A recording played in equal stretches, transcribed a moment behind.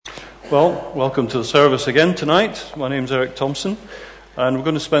Well, welcome to the service again tonight. My name's Eric Thompson, and we're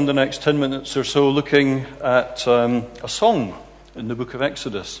going to spend the next 10 minutes or so looking at a song in the book of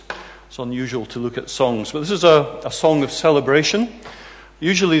Exodus. It's unusual to look at songs, but this is a song of celebration.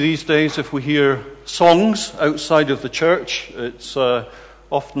 Usually these days, if we hear songs outside of the church, it's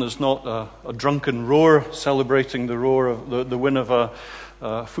often is not a drunken roar celebrating the roar of the win of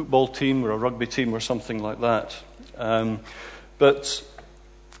a football team or a rugby team or something like that. But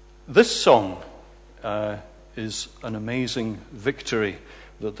this song is an amazing victory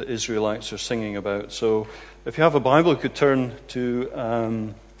that the Israelites are singing about. So if you have a Bible, you could turn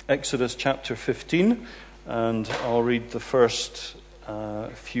to Exodus chapter 15, and I'll read the first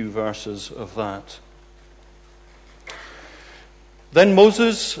few verses of that. Then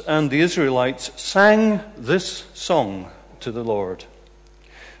Moses and the Israelites sang this song to the Lord.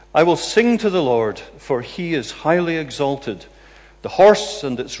 I will sing to the Lord, for he is highly exalted. The horse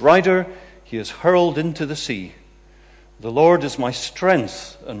and its rider he has hurled into the sea. The Lord is my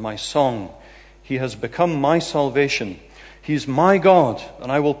strength and my song. He has become my salvation. He is my God,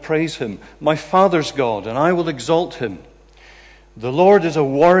 and I will praise him, my father's God, and I will exalt him. The Lord is a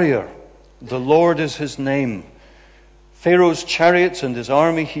warrior. The Lord is his name. Pharaoh's chariots and his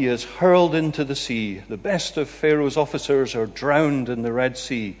army he has hurled into the sea. The best of Pharaoh's officers are drowned in the Red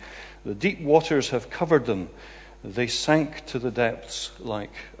Sea. The deep waters have covered them. They sank to the depths like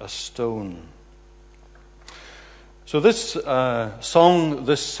a stone. So this song,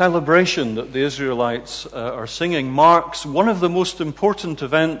 this celebration that the Israelites are singing marks one of the most important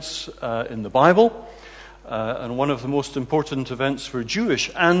events in the Bible and one of the most important events for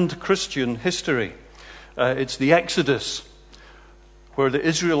Jewish and Christian history. It's the Exodus, where the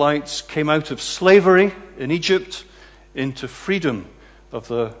Israelites came out of slavery in Egypt into freedom of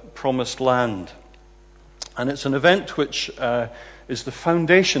the promised land. And it's an event which is the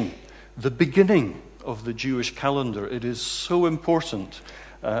foundation, the beginning of the Jewish calendar. It is so important.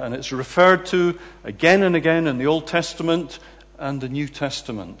 And it's referred to again and again in the Old Testament and the New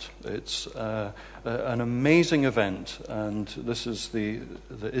Testament. It's an amazing event. And this is the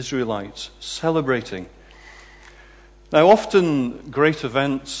Israelites celebrating. Now, often great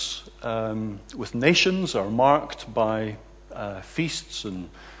events with nations are marked by feasts and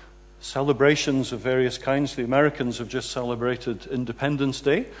celebrations of various kinds. The Americans have just celebrated Independence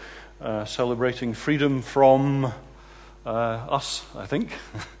Day, celebrating freedom from us, I think.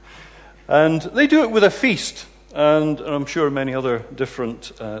 And they do it with a feast, and I'm sure many other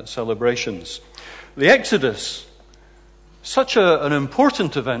different celebrations. The Exodus, such an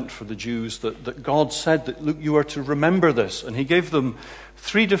important event for the Jews that God said that, look, you are to remember this. And he gave them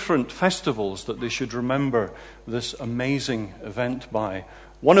 3 different festivals that they should remember this amazing event by.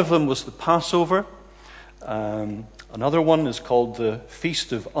 One of them was the Passover. Another one is called the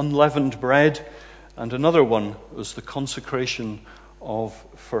Feast of Unleavened Bread. And another one was the consecration of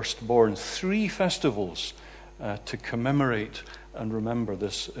firstborn. 3 festivals to commemorate and remember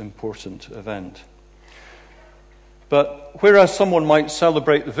this important event. But whereas someone might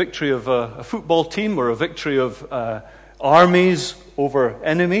celebrate the victory of a football team or a victory of armies over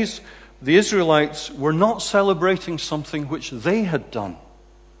enemies, the Israelites were not celebrating something which they had done.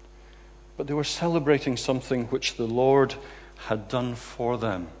 But they were celebrating something which the Lord had done for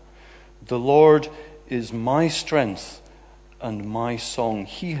them. The Lord is my strength and my song.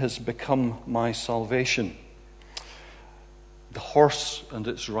 He has become my salvation. The horse and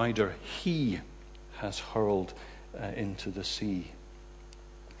its rider, he has hurled into the sea.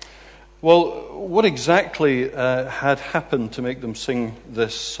 Well, what exactly had happened to make them sing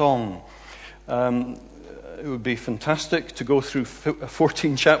this song? It would be fantastic to go through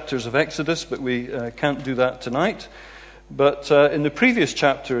 14 chapters of Exodus, but we can't do that tonight. But in the previous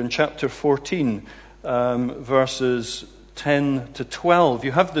chapter, in chapter 14, verses 10 to 12,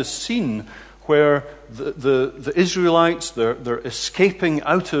 you have this scene where the Israelites, they're escaping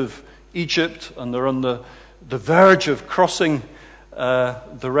out of Egypt, and they're on the verge of crossing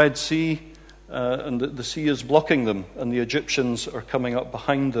the Red Sea, and the sea is blocking them, and the Egyptians are coming up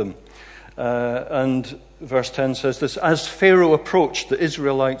behind them. And verse 10 says this: as Pharaoh approached, the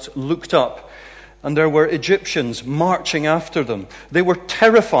Israelites looked up, and there were Egyptians marching after them. They were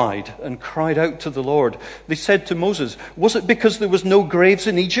terrified and cried out to the Lord. They said to Moses, was it because there was no graves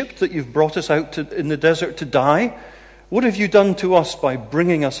in Egypt that you've brought us out in the desert to die? What have you done to us by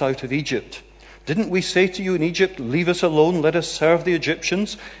bringing us out of Egypt? Didn't we say to you in Egypt, leave us alone, let us serve the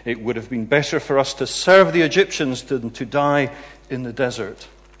Egyptians? It would have been better for us to serve the Egyptians than to die in the desert.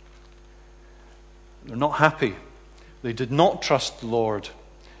 They're not happy. They did not trust the Lord.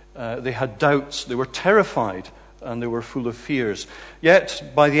 They had doubts. They were terrified and they were full of fears.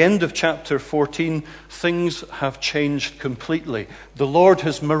 Yet, by the end of chapter 14, things have changed completely. The Lord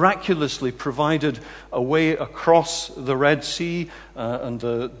has miraculously provided a way across the Red Sea, and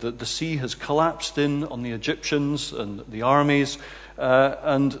the sea has collapsed in on the Egyptians and the armies,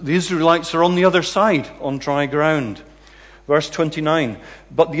 and the Israelites are on the other side, on dry ground. Verse 29,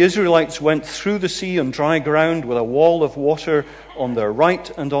 but the Israelites went through the sea on dry ground with a wall of water on their right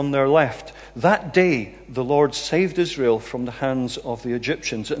and on their left. That day the Lord saved Israel from the hands of the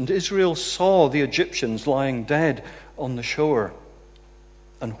Egyptians, and Israel saw the Egyptians lying dead on the shore.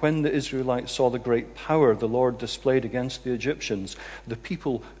 And when the Israelites saw the great power the Lord displayed against the Egyptians, the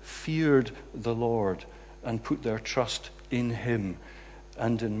people feared the Lord and put their trust in him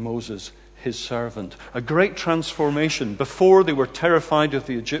and in Moses, his servant. A great transformation. Before they were terrified of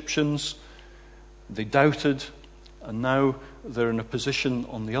the Egyptians, they doubted, and now they're in a position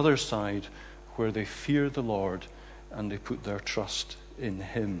on the other side where they fear the Lord and they put their trust in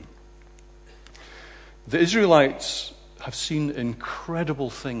him. The Israelites have seen incredible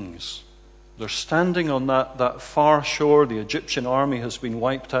things. They're standing on that far shore. The Egyptian army has been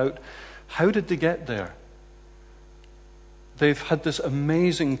wiped out. How did they get there? They've had this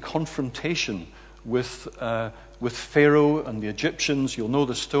amazing confrontation with Pharaoh and the Egyptians. You'll know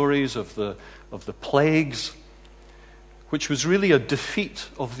the stories of the plagues, which was really a defeat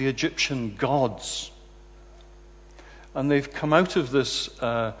of the Egyptian gods. And they've come out of this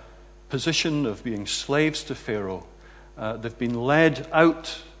position of being slaves to Pharaoh. They've been led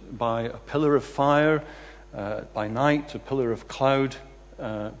out by a pillar of fire by night, a pillar of cloud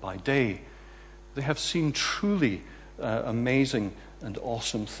by day. They have seen truly amazing and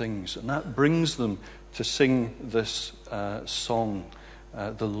awesome things. And that brings them to sing this song,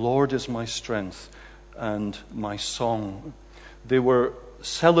 "The Lord is my strength and my song." They were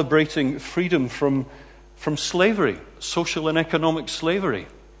celebrating freedom from slavery, social and economic slavery.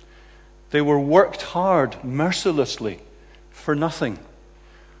 They were worked hard, mercilessly, for nothing.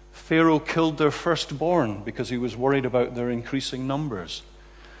 Pharaoh killed their firstborn because he was worried about their increasing numbers.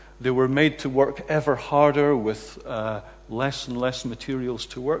 They were made to work ever harder with less and less materials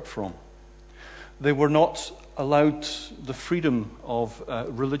to work from. They were not allowed the freedom of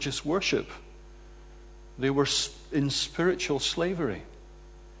religious worship. They were in spiritual slavery.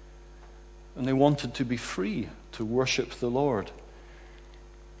 And they wanted to be free to worship the Lord.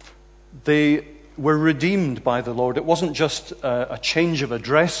 They were redeemed by the Lord. It wasn't just a change of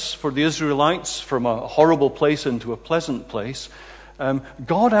address for the Israelites from a horrible place into a pleasant place.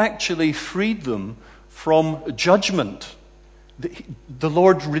 God actually freed them from judgment. The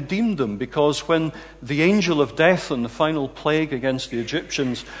Lord redeemed them, because when the angel of death and the final plague against the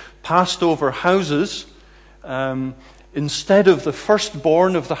Egyptians passed over houses, instead of the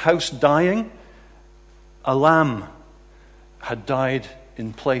firstborn of the house dying, a lamb had died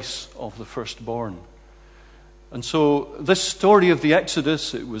in place of the firstborn. And so this story of the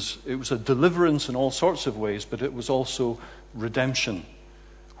Exodus, it was a deliverance in all sorts of ways, but it was also redemption,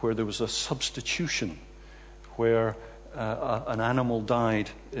 where there was a substitution, where an animal died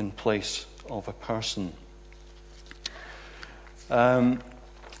in place of a person. A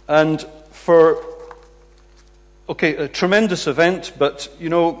tremendous event, but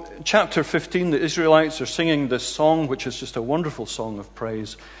chapter 15, the Israelites are singing this song, which is just a wonderful song of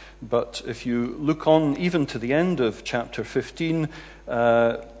praise. But if you look on even to the end of chapter 15,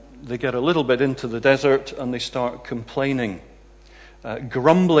 they get a little bit into the desert and they start complaining,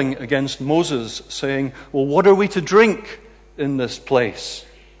 grumbling against Moses, saying, "Well, what are we to drink in this place?"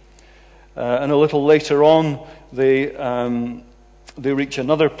 And a little later on, they reach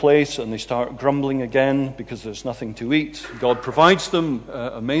another place and they start grumbling again because there's nothing to eat. God provides them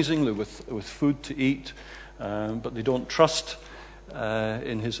amazingly with food to eat, but they don't trust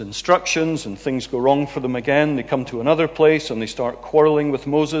in his instructions, and things go wrong for them again. They come to another place and they start quarreling with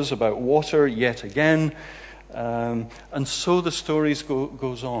Moses about water yet again. And so the stories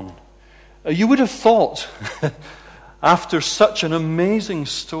goes on. You would have thought, after such an amazing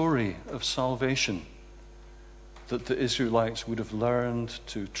story of salvation, that the Israelites would have learned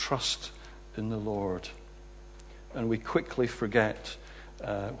to trust in the Lord. And we quickly forget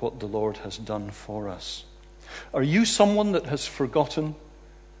what the Lord has done for us. Are you someone that has forgotten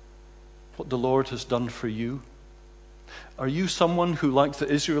what the Lord has done for you? Are you someone who, like the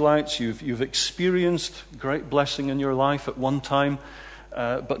Israelites, you've experienced great blessing in your life at one time,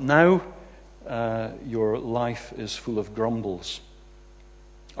 but now your life is full of grumbles?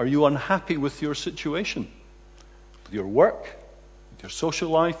 Are you unhappy with your situation? With your work, with your social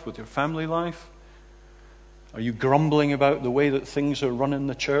life, with your family life? Are you grumbling about the way that things are run in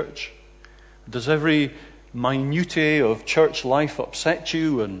the church? Does every minutiae of church life upset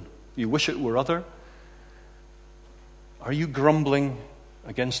you and you wish it were other? Are you grumbling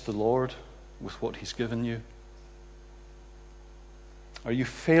against the Lord with what He's given you? Are you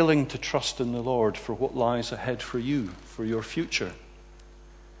failing to trust in the Lord for what lies ahead for you, for your future?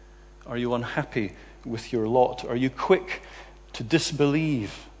 Are you unhappy with your lot? Are you quick to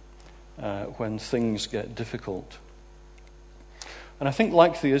disbelieve when things get difficult? And I think,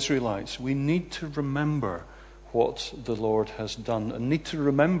 like the Israelites, we need to remember what the Lord has done and need to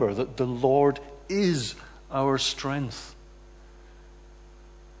remember that the Lord is our strength.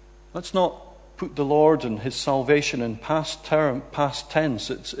 Let's not put the Lord and His salvation in past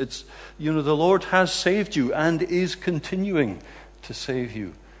tense. It's the Lord has saved you and is continuing to save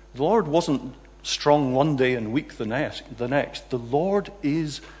you. The Lord wasn't strong one day and weak the next. The Lord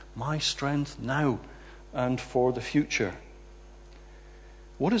is my strength now and for the future.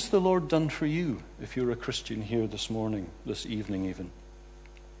 What has the Lord done for you if you're a Christian here this morning, this evening even?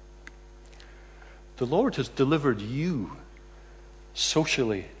 The Lord has delivered you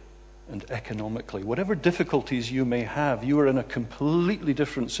socially and economically. Whatever difficulties you may have, you are in a completely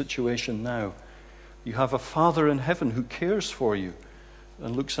different situation now. You have a Father in heaven who cares for you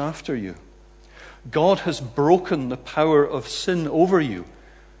and looks after you. God has broken the power of sin over you.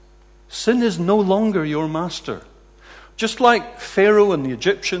 Sin is no longer your master. Just like Pharaoh and the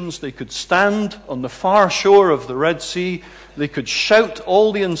Egyptians, they could stand on the far shore of the Red Sea. They could shout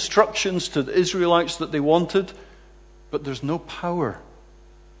all the instructions to the Israelites that they wanted, but there's no power.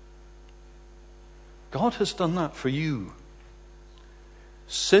 God has done that for you.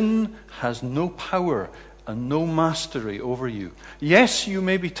 Sin has no power and no mastery over you. Yes, you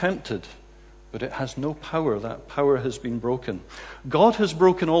may be tempted, but it has no power. That power has been broken. God has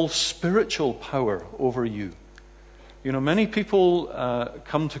broken all spiritual power over you. You know, many people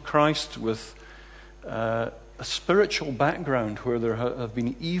come to Christ with a spiritual background where there have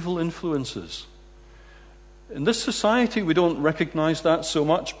been evil influences. In this society, we don't recognize that so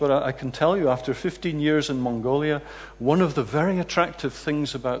much, but I can tell you, after 15 years in Mongolia, one of the very attractive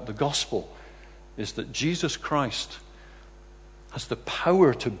things about the gospel is that Jesus Christ has the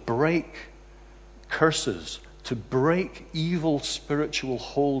power to break curses, to break evil spiritual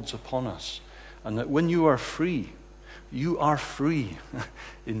holds upon us, and that when you are free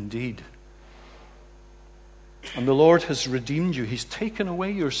indeed. And the Lord has redeemed you. He's taken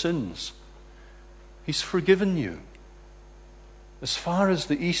away your sins. He's forgiven you. As far as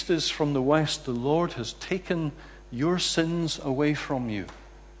the east is from the west, the Lord has taken your sins away from you.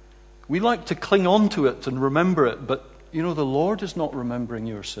 We like to cling on to it and remember it, but the Lord is not remembering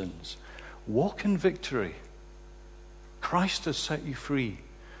your sins. Walk in victory. Christ has set you free.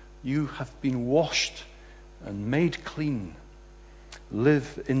 You have been washed and made clean.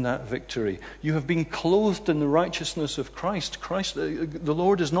 Live in that victory. You have been clothed in the righteousness of Christ. The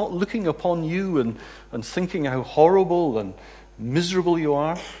Lord is not looking upon you and thinking how horrible and miserable you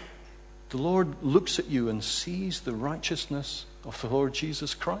are. The Lord looks at you and sees the righteousness of the Lord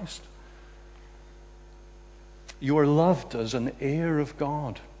Jesus Christ. You are loved as an heir of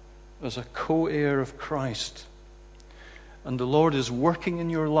God, as a co-heir of Christ. And the Lord is working in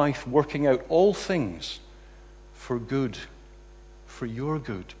your life, working out all things for good, for your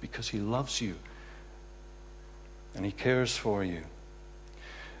good, because He loves you and He cares for you.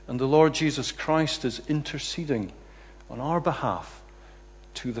 And the Lord Jesus Christ is interceding on our behalf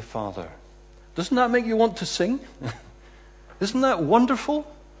to the Father. Doesn't that make you want to sing? Isn't that wonderful?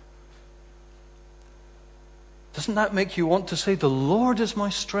 Doesn't that make you want to say, the Lord is my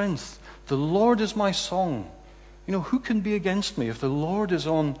strength, the Lord is my song? Who can be against me if the Lord is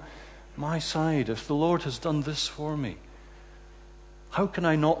on my side, if the Lord has done this for me? How can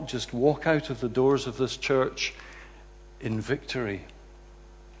I not just walk out of the doors of this church in victory?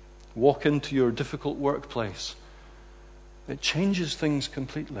 Walk into your difficult workplace. It changes things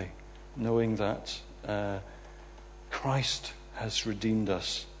completely, knowing that Christ has redeemed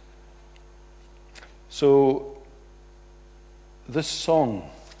us. So, this song,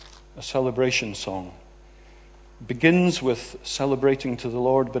 a celebration song, begins with celebrating to the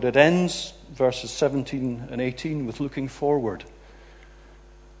Lord, but it ends, verses 17 and 18, with looking forward.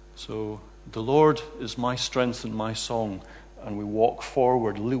 So, the Lord is my strength and my song, and we walk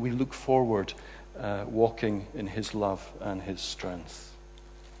forward, we look forward, walking in His love and His strength.